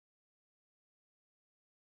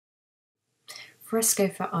Fresco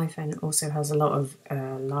for iPhone also has a lot of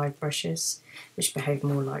live brushes, which behave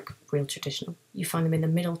more like real traditional. You find them in the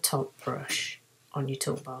middle top brush on your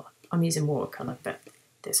toolbar. I'm using watercolor, but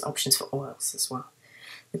there's options for oils as well.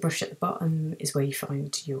 The brush at the bottom is where you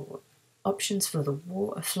find your options for the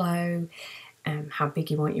water flow, how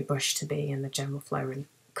big you want your brush to be, and the general flow and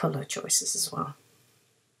colour choices as well.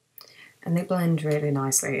 And they blend really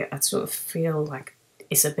nicely. I sort of feel like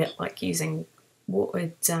it's a bit like using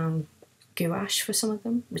watered down gouache for some of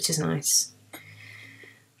them, which is nice.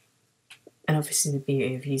 And obviously the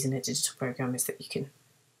beauty of using a digital program is that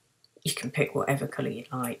you can pick whatever colour you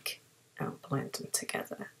like and blend them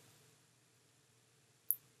together.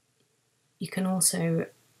 You can also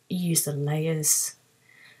use the layers.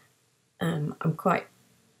 I'm quite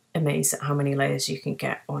amazed at how many layers you can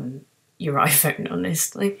get on your iPhone,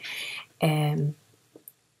 honestly.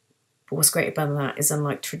 But what's great about that is,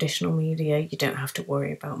 unlike traditional media, you don't have to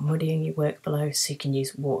worry about muddying your work below, so you can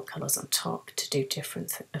use watercolours on top to do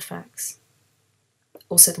different effects.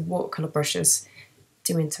 Also, the watercolour brushes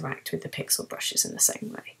do interact with the pixel brushes in the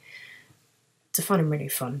same way. So I find them really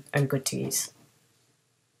fun and good to use.